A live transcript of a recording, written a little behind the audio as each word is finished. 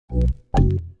Hey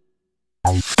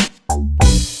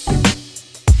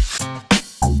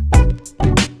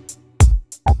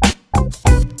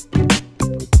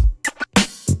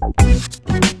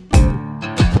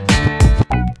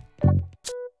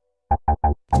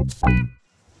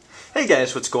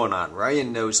guys, what's going on?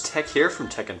 Ryan Knows Tech here from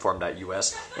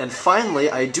techinform.us, and finally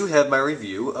I do have my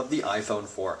review of the iPhone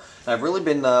 4. And I've really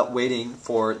been waiting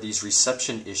for these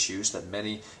reception issues that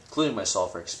many, including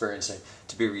myself, are experiencing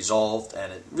to be resolved,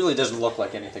 and it really doesn't look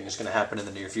like anything is going to happen in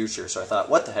the near future, so I thought,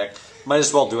 what the heck, might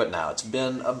as well do it now. It's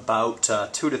been about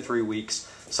 2 to 3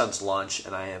 weeks since launch,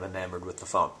 and I am enamored with the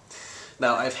phone.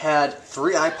 Now, I've had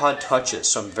 3 iPod Touches,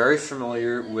 so I'm very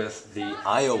familiar with the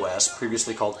iOS,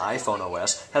 previously called iPhone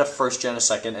OS. Had a first gen, a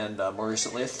second, and more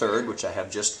recently a third, which I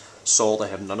have just sold. I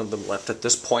have none of them left at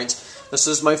this point. This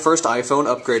is my first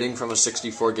iPhone upgrading from a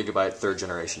 64GB third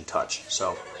generation Touch.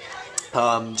 So,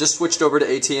 just switched over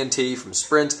to AT&T from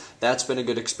Sprint. That's been a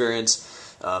good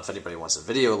experience. If anybody wants a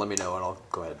video, let me know and I'll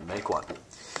go ahead and make one.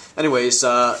 Anyways,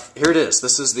 here it is.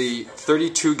 This is the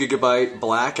 32GB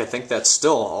black. I think that's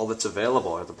still all that's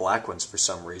available, are the black ones for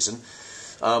some reason.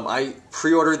 I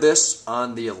pre-ordered this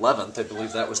on the 11th. I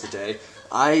believe that was the day.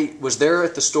 I was there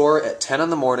at the store at 10 in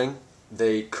the morning.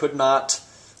 They could not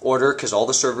order because all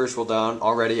the servers were down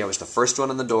already. I was the first one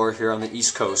in the door here on the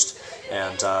East Coast,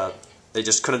 and they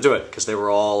just couldn't do it because they were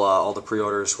all the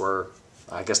pre-orders were,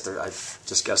 I just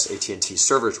guess AT&T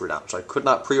servers were down, so I could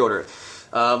not pre-order it.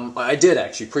 I did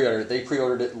actually pre-order it. They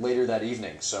pre-ordered it later that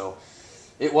evening, so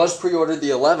it was pre-ordered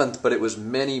the 11th, but it was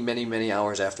many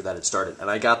hours after that it started, and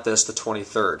I got this the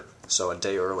 23rd, so a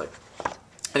day early.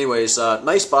 Anyways,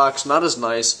 nice box, not as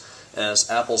nice as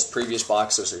Apple's previous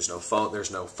boxes. There's no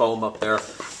foam up there,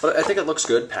 but I think it looks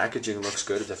good. Packaging looks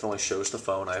good. It definitely shows the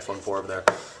phone, iPhone 4 up there.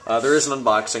 There is an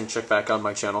unboxing. Check back on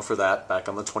my channel for that, back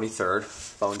on the 23rd.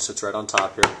 Phone sits right on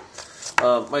top here.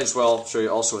 Might as well show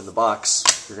you also in the box.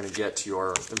 You're going to get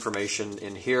your information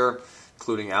in here,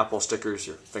 including Apple stickers,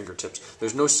 your fingertips.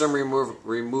 There's no SIM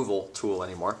removal tool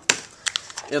anymore.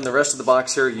 In the rest of the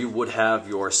box here, you would have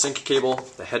your sync cable,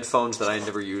 the headphones that I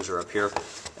never use are up here,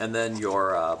 and then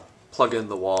your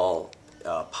plug-in-the-wall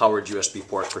powered USB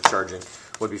port for charging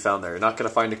would be found there. You're not going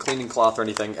to find a cleaning cloth or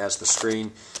anything, as the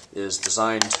screen is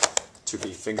designed to be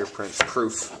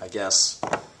fingerprint-proof, I guess,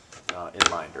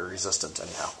 inlined or resistant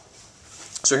anyhow.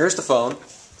 So here's the phone.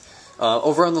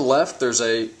 Over on the left, there's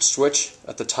a switch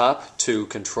at the top to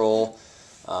control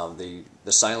the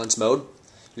silence mode.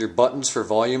 Your buttons for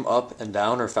volume up and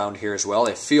down are found here as well.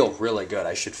 They feel really good.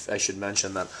 I should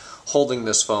mention that holding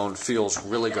this phone feels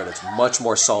really good. It's much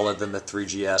more solid than the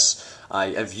 3GS.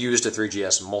 I've used a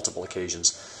 3GS on multiple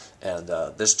occasions, and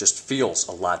this just feels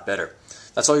a lot better.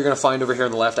 That's all you're going to find over here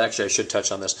on the left. Actually, I should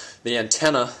touch on this. The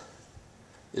antenna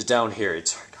is down here.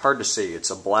 It's hard to see. It's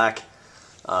a black,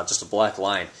 just a black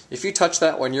line. If you touch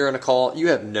that when you're on a call, you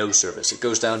have no service. It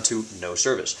goes down to no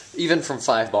service. Even from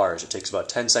 5 bars, it takes about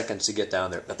 10 seconds to get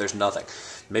down there, but there's nothing.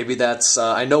 Maybe that's,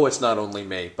 I know it's not only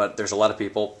me, but there's a lot of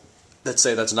people that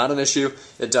say that's not an issue.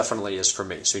 It definitely is for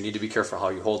me, so you need to be careful how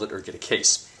you hold it or get a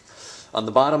case. On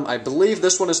the bottom, I believe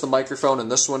this one is the microphone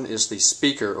and this one is the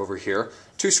speaker over here.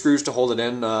 2 screws to hold it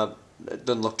in, it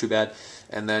doesn't look too bad,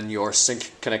 and then your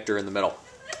sync connector in the middle.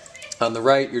 On the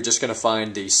right, you're just going to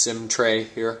find the SIM tray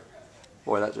here.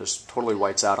 Boy, that just totally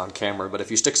whites out on camera, but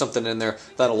if you stick something in there,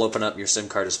 that'll open up. Your SIM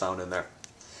card is found in there.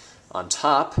 On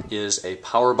top is a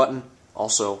power button,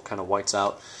 also kind of whites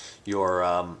out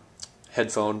your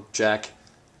headphone jack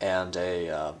and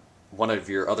one of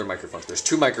your other microphones. There's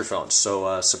 2 microphones,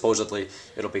 so supposedly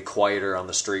it'll be quieter on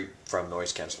the street from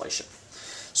noise cancellation.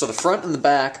 So the front and the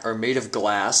back are made of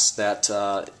glass that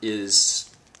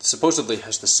supposedly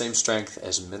has the same strength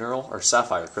as mineral or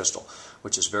sapphire crystal,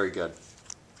 which is very good.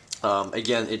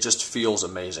 Again, it just feels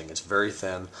amazing. It's very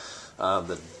thin.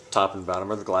 The top and bottom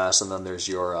are the glass, and then there's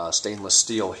your stainless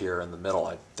steel here in the middle.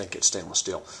 I think it's stainless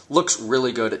steel. Looks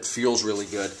really good. It feels really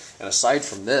good. And aside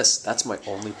from this, that's my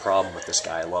only problem with this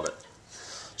guy. I love it.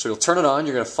 So you'll turn it on.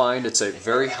 You're going to find it's a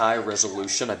very high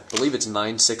resolution. I believe it's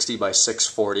 960 by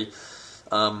 640.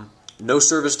 No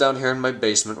service down here in my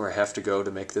basement where I have to go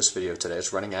to make this video today.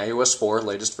 It's running iOS 4,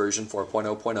 latest version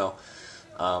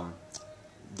 4.0.0.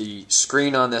 The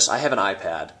screen on this, I have an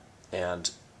iPad,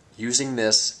 and using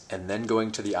this and then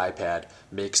going to the iPad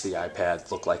makes the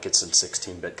iPad look like it's in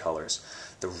 16-bit colors.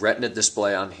 The Retina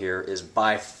display on here is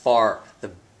by far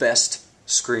the best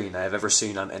screen I've ever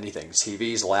seen on anything.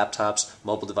 TVs, laptops,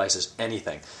 mobile devices,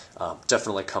 anything.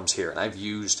 Definitely comes here. And I've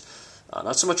used,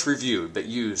 not so much reviewed, but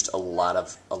used a lot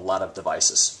of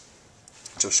devices.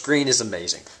 So screen is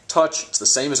amazing. Touch, it's the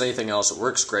same as anything else. It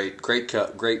works great. Great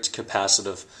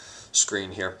capacitive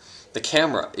screen here. The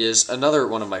camera is another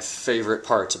one of my favorite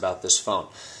parts about this phone.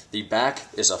 The back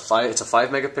is it's a 5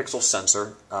 megapixel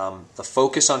sensor. The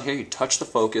focus on here, you touch the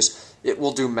focus, it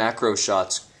will do macro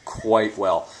shots quite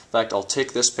well. In fact, I'll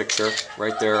take this picture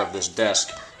right there of this desk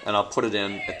and I'll put it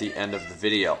in at the end of the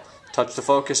video. Touch the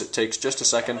focus, it takes just a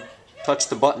second. Touch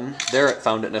the button, there it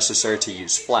found it necessary to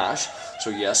use flash. So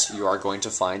yes, you are going to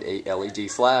find a LED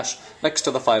flash next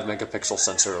to the 5 megapixel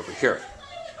sensor over here.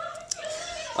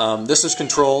 This is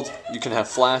controlled. You can have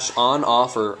flash on,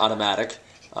 off, or automatic.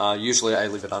 Usually I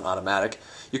leave it on automatic.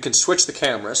 You can switch the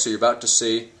camera, so you're about to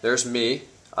see, there's me.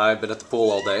 I've been at the pool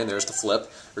all day, and there's the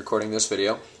flip, recording this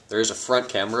video. There's a front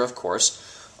camera, of course,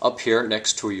 up here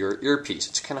next to your earpiece.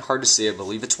 It's kind of hard to see. I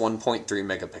believe it's 1.3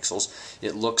 megapixels.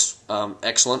 It looks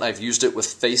excellent. I've used it with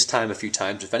FaceTime a few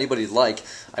times. If anybody'd like,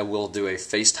 I will do a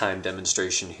FaceTime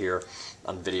demonstration here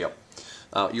on video.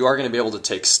 You are going to be able to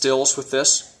take stills with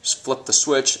this, flip the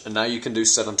switch, and now you can do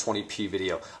 720p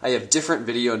video. I have different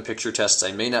video and picture tests.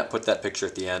 I may not put that picture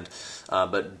at the end,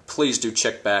 but please do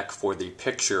check back for the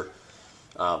picture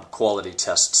quality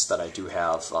tests that I do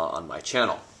have on my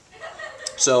channel.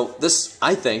 So this,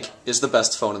 I think, is the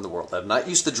best phone in the world. I've not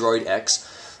used the Droid X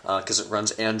because it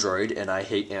runs Android, and I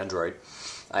hate Android.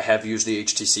 I have used the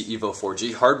HTC Evo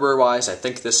 4G. Hardware-wise, I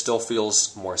think this still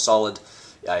feels more solid.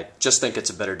 I just think it's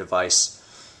a better device.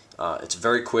 It's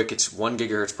very quick. It's 1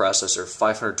 gigahertz processor,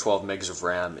 512 megs of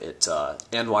RAM,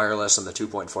 and wireless on the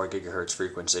 2.4 gigahertz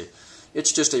frequency.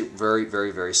 It's just a very,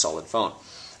 very, very solid phone.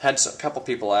 Had a couple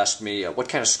people ask me, what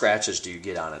kind of scratches do you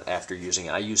get on it after using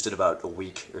it? I used it about a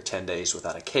week or 10 days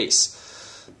without a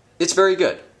case. It's very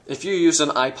good. If you use an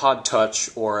iPod Touch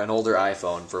or an older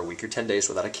iPhone for a week or 10 days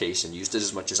without a case and used it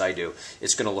as much as I do,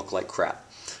 it's going to look like crap.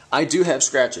 I do have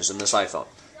scratches in this iPhone.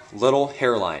 Little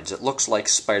hairlines. It looks like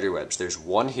spider webs. There's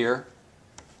one here.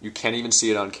 You can't even see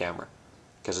it on camera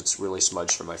because it's really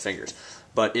smudged from my fingers.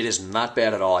 But it is not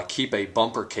bad at all. I keep a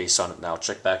bumper case on it now.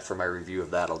 Check back for my review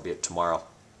of that. It'll be up tomorrow.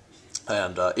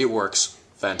 And it works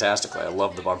fantastically. I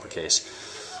love the bumper case.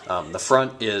 The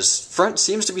front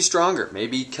seems to be stronger.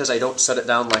 Maybe because I don't set it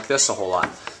down like this a whole lot.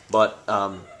 But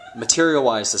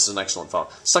material-wise, this is an excellent phone.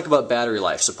 Let's talk about battery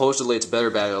life. Supposedly it's better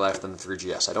battery life than the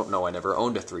 3GS. I don't know. I never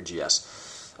owned a 3GS.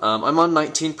 I'm on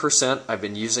 19%. I've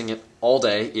been using it all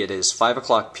day. It is 5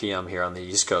 o'clock p.m. here on the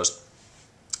East Coast.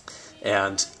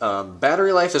 And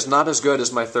battery life is not as good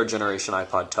as my 3rd generation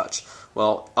iPod Touch.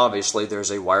 Well, obviously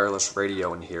there's a wireless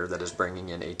radio in here that is bringing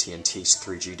in AT&T's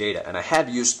 3G data. And I have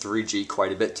used 3G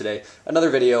quite a bit today. Another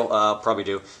video, probably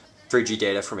do 3G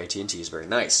data from AT&T is very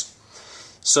nice.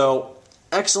 So,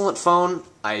 excellent phone.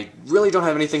 I really don't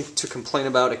have anything to complain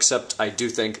about, except I do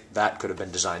think that could have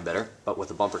been designed better. But with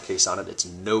a bumper case on it, it's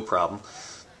no problem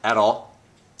at all.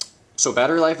 So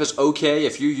battery life is okay.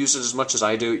 If you use it as much as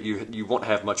I do, you won't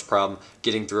have much problem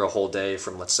getting through a whole day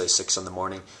from, let's say, 6 in the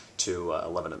morning to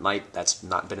 11 at night. That's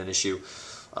not been an issue.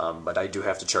 But I do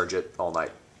have to charge it all night.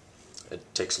 It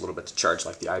takes a little bit to charge,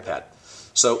 like the iPad.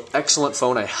 So, excellent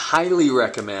phone. I highly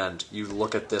recommend you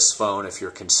look at this phone if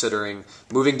you're considering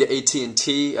moving to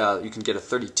AT&T. You can get a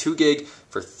 32 gig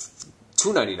for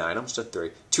 $299. I almost said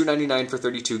 $3. $299 for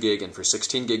 32 gig, and for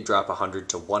 16 gig, drop $100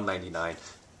 to $199.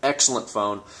 Excellent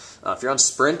phone. If you're on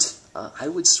Sprint, I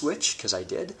would switch, because I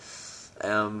did.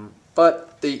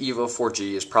 But the Evo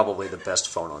 4G is probably the best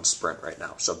phone on Sprint right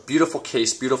now. So, beautiful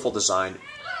case, beautiful design,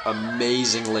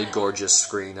 amazingly gorgeous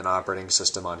screen and operating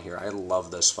system on here. I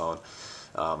love this phone.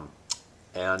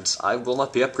 And I will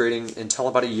not be upgrading until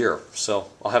about a year, so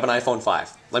I'll have an iPhone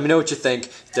 5. Let me know what you think.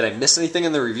 Did I miss anything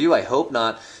in the review? I hope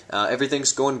not.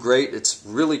 Everything's going great. It's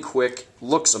really quick.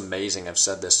 Looks amazing. I've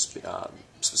said this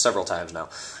several times now.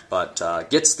 But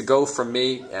gets the go from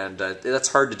me, and that's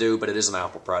hard to do, but it is an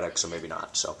Apple product, so maybe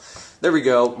not. So there we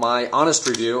go. My honest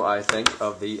review, I think,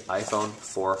 of the iPhone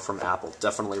 4 from Apple.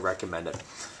 Definitely recommend it.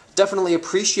 Definitely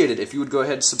appreciate it if you would go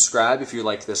ahead and subscribe if you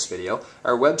like this video.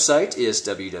 Our website is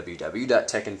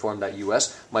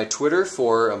www.techinform.us. My Twitter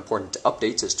for important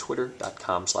updates is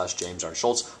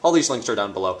twitter.com/JamesRSchultz. All these links are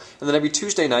down below. And then every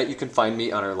Tuesday night you can find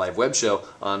me on our live web show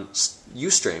on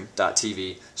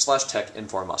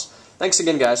ustream.tv/techinformus. Thanks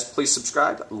again, guys. Please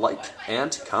subscribe, like,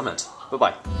 and comment.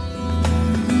 Bye-bye.